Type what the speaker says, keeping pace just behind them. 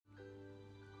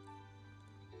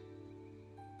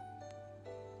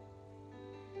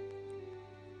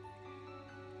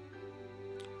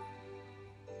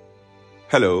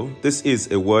Hello, this is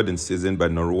A Word in Season by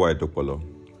Norua Edopolo.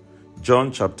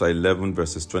 John chapter 11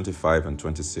 verses 25 and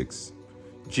 26.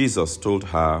 Jesus told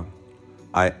her,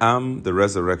 I am the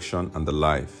resurrection and the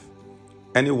life.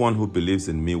 Anyone who believes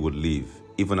in me will live,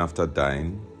 even after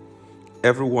dying.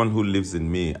 Everyone who lives in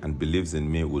me and believes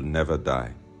in me will never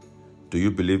die. Do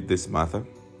you believe this, Martha?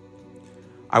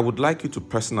 I would like you to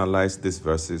personalize these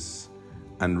verses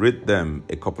and read them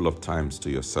a couple of times to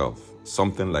yourself.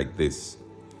 Something like this.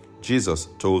 Jesus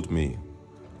told me,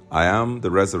 I am the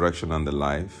resurrection and the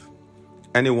life.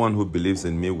 Anyone who believes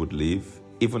in me would live,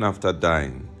 even after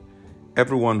dying.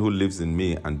 Everyone who lives in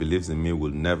me and believes in me will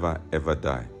never, ever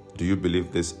die. Do you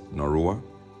believe this, Norua?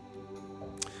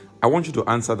 I want you to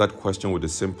answer that question with a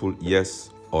simple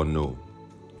yes or no.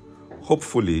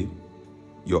 Hopefully,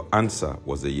 your answer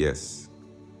was a yes.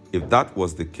 If that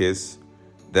was the case,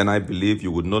 then I believe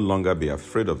you would no longer be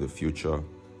afraid of the future,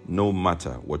 no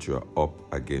matter what you are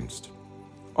up against.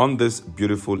 On this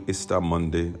beautiful Easter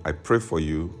Monday, I pray for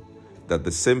you that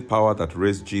the same power that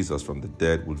raised Jesus from the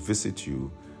dead will visit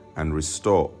you and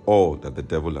restore all that the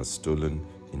devil has stolen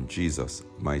in Jesus'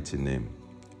 mighty name.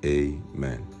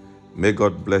 Amen. May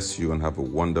God bless you and have a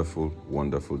wonderful,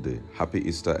 wonderful day. Happy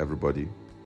Easter, everybody.